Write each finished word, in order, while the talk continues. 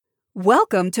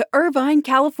Welcome to Irvine,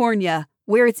 California,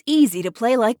 where it's easy to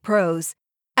play like pros.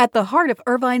 At the heart of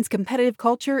Irvine's competitive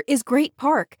culture is Great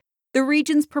Park, the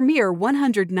region's premier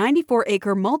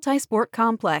 194-acre multi-sport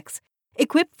complex,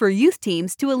 equipped for youth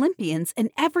teams to Olympians and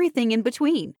everything in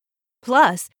between.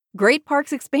 Plus, Great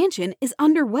Park's expansion is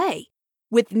underway.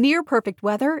 With near-perfect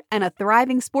weather and a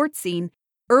thriving sports scene,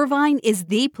 Irvine is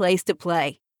the place to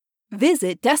play.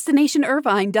 Visit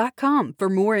DestinationIrvine.com for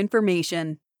more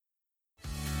information.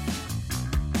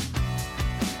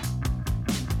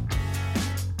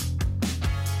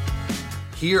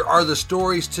 Here are the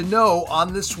stories to know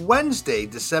on this Wednesday,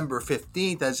 December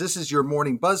 15th, as this is your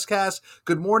morning buzzcast.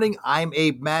 Good morning, I'm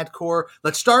Abe Madkour.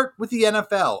 Let's start with the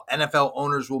NFL. NFL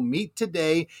owners will meet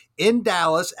today in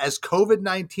Dallas as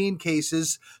COVID-19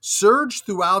 cases surge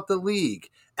throughout the league.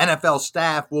 NFL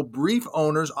staff will brief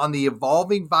owners on the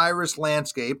evolving virus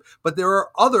landscape, but there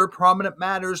are other prominent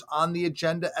matters on the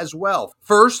agenda as well.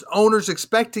 First, owners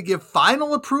expect to give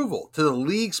final approval to the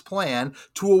league's plan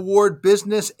to award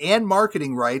business and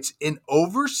marketing rights in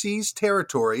overseas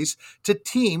territories to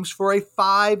teams for a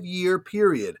 5-year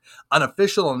period. An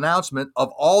official announcement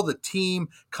of all the team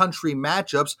country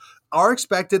matchups are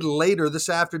expected later this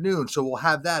afternoon, so we'll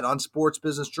have that on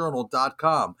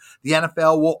sportsbusinessjournal.com. The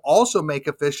NFL will also make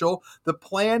official the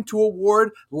plan to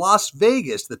award Las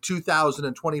Vegas the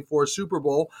 2024 Super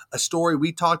Bowl, a story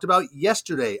we talked about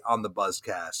yesterday on the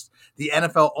Buzzcast. The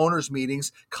NFL owners'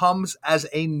 meetings comes as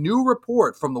a new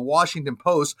report from the Washington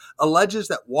Post alleges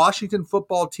that Washington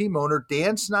football team owner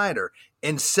Dan Snyder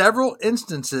in several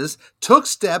instances took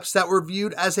steps that were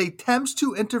viewed as attempts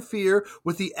to interfere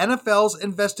with the NFL's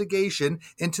investigation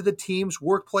into the team's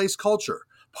workplace culture.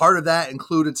 Part of that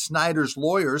included Snyder's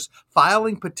lawyers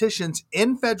filing petitions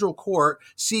in federal court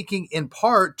seeking in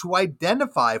part to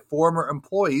identify former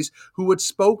employees who had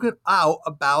spoken out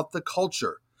about the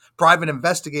culture. Private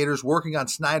investigators working on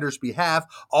Snyder's behalf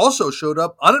also showed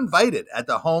up uninvited at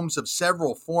the homes of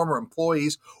several former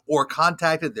employees or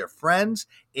contacted their friends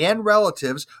and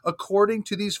relatives, according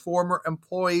to these former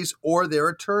employees or their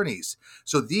attorneys.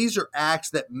 So these are acts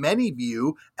that many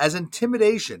view as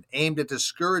intimidation aimed at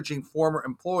discouraging former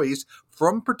employees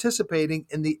from participating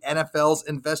in the NFL's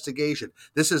investigation.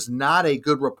 This is not a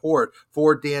good report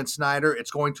for Dan Snyder.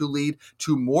 It's going to lead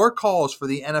to more calls for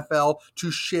the NFL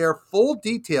to share full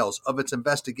details of its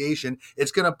investigation.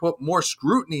 It's going to put more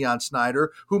scrutiny on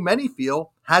Snyder, who many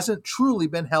feel hasn't truly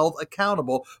been held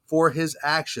accountable for his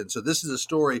actions. So this is a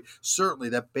story certainly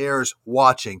that bears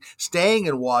watching. Staying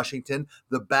in Washington,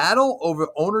 the battle over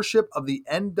ownership of the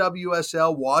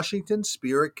NWSL Washington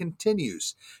Spirit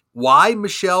continues. Why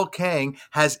Michelle Kang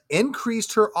has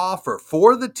increased her offer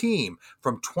for the team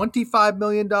from $25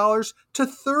 million to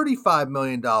 $35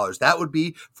 million. That would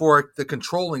be for the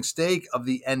controlling stake of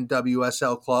the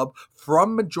NWSL club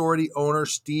from majority owner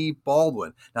Steve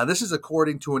Baldwin. Now, this is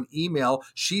according to an email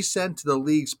she sent to the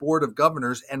league's board of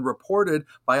governors and reported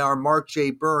by our Mark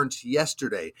J. Burns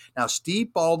yesterday. Now,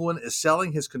 Steve Baldwin is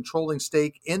selling his controlling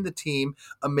stake in the team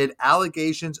amid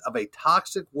allegations of a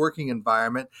toxic working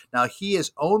environment. Now, he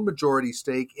has owned majority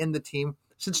stake in the team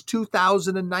since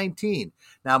 2019.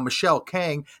 Now, Michelle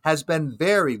Kang has been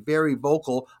very, very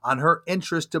vocal on her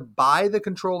interest to buy the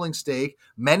controlling stake.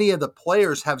 Many of the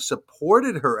players have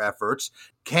supported her efforts.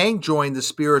 Kang joined the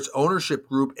Spirit's ownership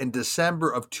group in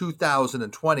December of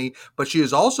 2020, but she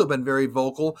has also been very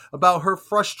vocal about her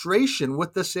frustration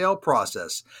with the sale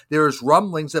process. There is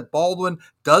rumblings that Baldwin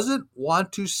doesn't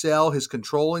want to sell his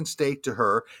controlling stake to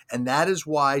her, and that is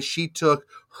why she took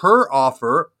her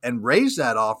offer and raised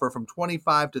that offer from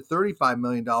 $25 to $35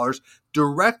 million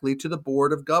directly to the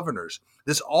Board of Governors.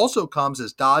 This also comes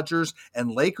as Dodgers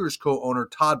and Lakers co-owner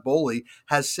Todd Boehly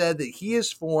has said that he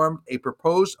has formed a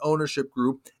proposed ownership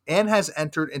group and has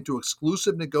entered into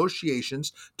exclusive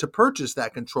negotiations to purchase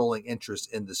that controlling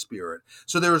interest in the Spirit.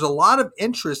 So there is a lot of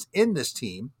interest in this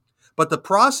team. But the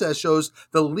process shows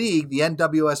the league, the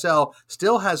NWSL,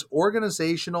 still has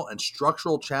organizational and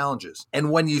structural challenges.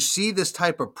 And when you see this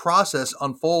type of process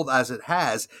unfold as it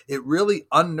has, it really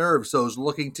unnerves those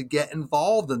looking to get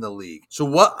involved in the league. So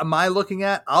what am I looking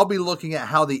at? I'll be looking at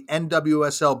how the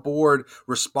NWSL board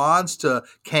responds to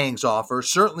Kang's offer.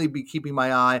 Certainly be keeping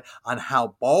my eye on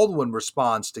how Baldwin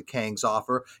responds to Kang's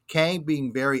offer. Kang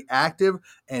being very active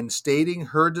and stating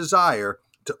her desire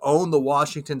to own the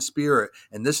Washington Spirit,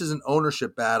 and this is an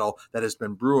ownership battle that has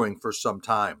been brewing for some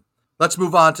time. Let's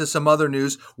move on to some other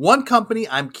news. One company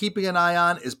I'm keeping an eye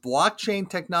on is blockchain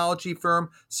technology firm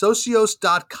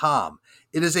Socios.com.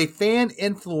 It is a fan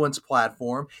influence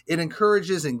platform. It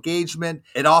encourages engagement.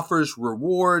 It offers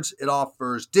rewards. It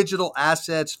offers digital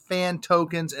assets, fan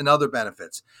tokens, and other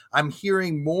benefits. I'm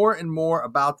hearing more and more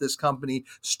about this company,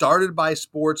 started by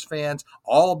sports fans,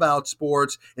 all about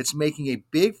sports. It's making a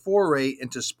big foray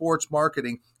into sports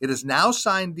marketing. It has now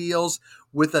signed deals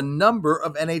with a number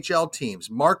of NHL teams,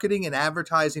 marketing and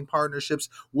advertising partnerships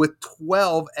with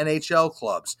 12 NHL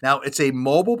clubs. Now, it's a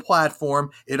mobile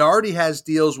platform. It already has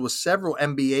deals with several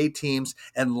NBA teams,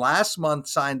 and last month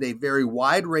signed a very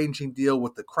wide-ranging deal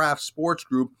with the Kraft Sports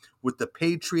Group with the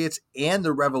Patriots and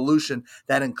the Revolution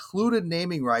that included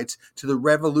naming rights to the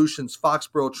Revolution's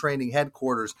Foxborough training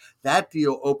headquarters. That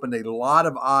deal opened a lot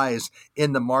of eyes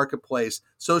in the marketplace.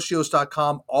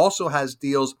 Socios.com also has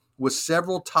deals with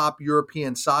several top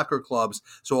European soccer clubs.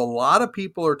 So a lot of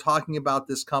people are talking about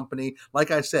this company.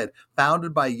 Like I said,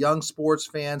 founded by young sports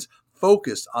fans,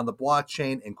 focused on the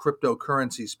blockchain and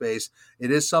cryptocurrency space.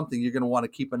 It is something you're going to want to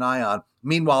keep an eye on.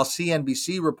 Meanwhile,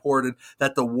 CNBC reported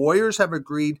that the Warriors have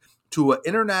agreed to an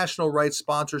international rights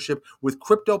sponsorship with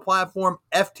crypto platform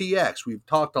FTX. We've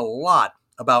talked a lot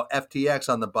about FTX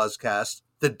on the Buzzcast.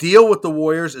 The deal with the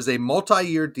Warriors is a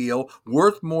multi-year deal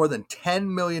worth more than $10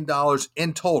 million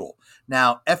in total.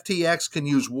 Now, FTX can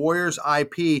use Warriors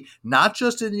IP not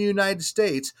just in the United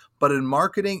States, but in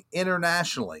marketing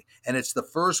internationally. And it's the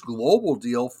first global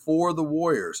deal for the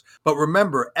Warriors. But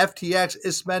remember, FTX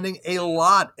is spending a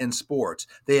lot in sports.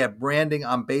 They have branding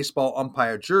on baseball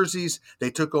umpire jerseys.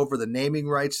 They took over the naming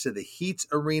rights to the Heat's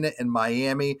arena in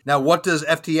Miami. Now, what does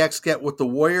FTX get with the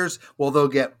Warriors? Well, they'll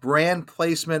get brand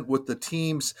placement with the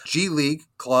team's G League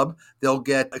club. They'll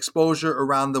get exposure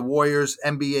around the Warriors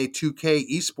NBA 2K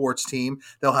esports team.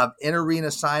 They'll have in-arena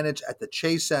signage at the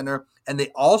Chase Center. And they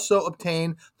also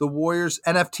obtain the Warriors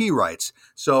NFT rights.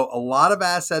 So a lot of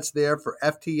assets there for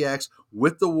FTX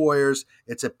with the Warriors.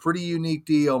 It's a pretty unique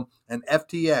deal. And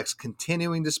FTX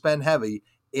continuing to spend heavy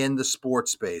in the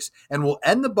sports space. And we'll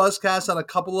end the Buzzcast on a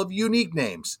couple of unique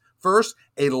names. First,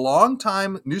 a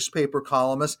longtime newspaper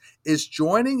columnist is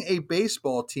joining a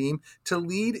baseball team to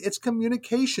lead its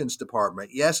communications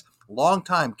department. Yes,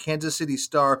 longtime Kansas City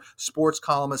Star sports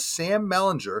columnist Sam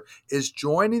Mellinger is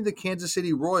joining the Kansas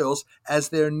City Royals as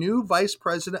their new vice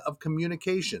president of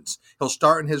communications. He'll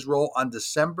start in his role on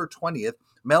December 20th.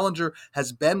 Mellinger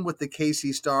has been with the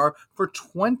KC Star for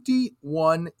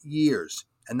 21 years.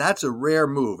 And that's a rare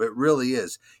move. It really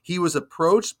is. He was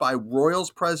approached by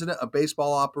Royals president of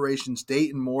baseball operations,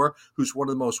 Dayton Moore, who's one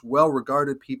of the most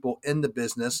well-regarded people in the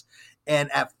business. And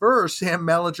at first, Sam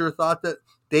Mellinger thought that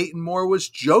Dayton Moore was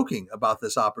joking about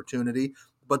this opportunity.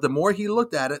 But the more he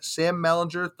looked at it, Sam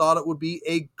Mellinger thought it would be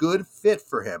a good fit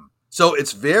for him. So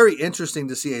it's very interesting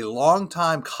to see a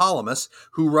longtime columnist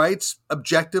who writes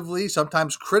objectively,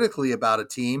 sometimes critically about a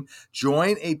team,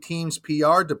 join a team's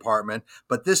PR department,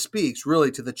 but this speaks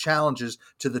really to the challenges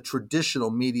to the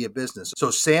traditional media business.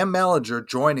 So Sam Mellinger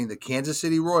joining the Kansas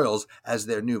City Royals as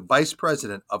their new vice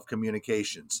president of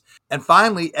communications. And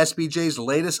finally, SBJ's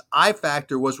latest I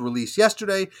Factor was released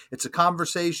yesterday. It's a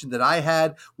conversation that I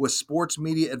had with Sports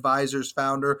Media Advisors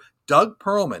founder Doug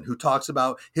Perlman, who talks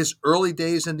about his early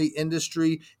days in the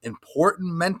industry,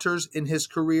 important mentors in his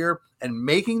career, and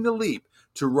making the leap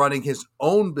to running his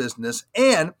own business,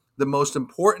 and the most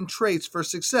important traits for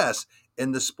success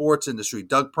in the sports industry.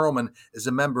 Doug Perlman is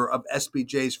a member of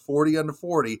SBJ's 40 Under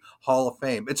 40 Hall of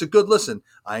Fame. It's a good listen.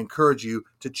 I encourage you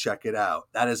to check it out.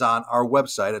 That is on our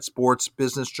website at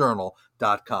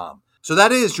sportsbusinessjournal.com. So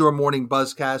that is your morning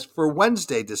Buzzcast for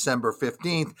Wednesday, December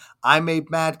 15th. I'm Abe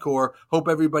Madkour. Hope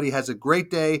everybody has a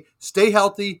great day. Stay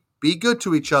healthy. Be good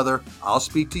to each other. I'll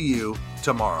speak to you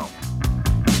tomorrow.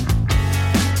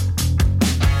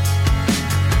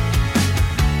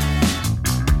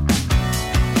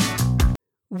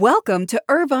 Welcome to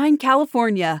Irvine,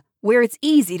 California, where it's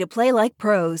easy to play like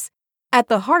pros. At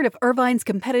the heart of Irvine's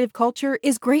competitive culture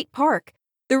is Great Park,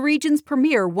 the region's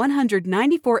premier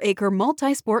 194-acre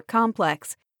multi-sport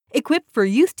complex, equipped for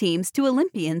youth teams to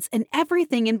Olympians and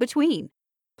everything in between.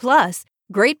 Plus,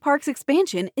 Great Park's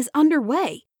expansion is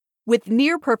underway. With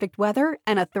near-perfect weather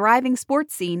and a thriving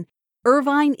sports scene,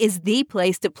 Irvine is the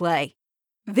place to play.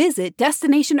 Visit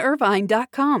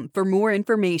DestinationIrvine.com for more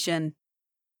information.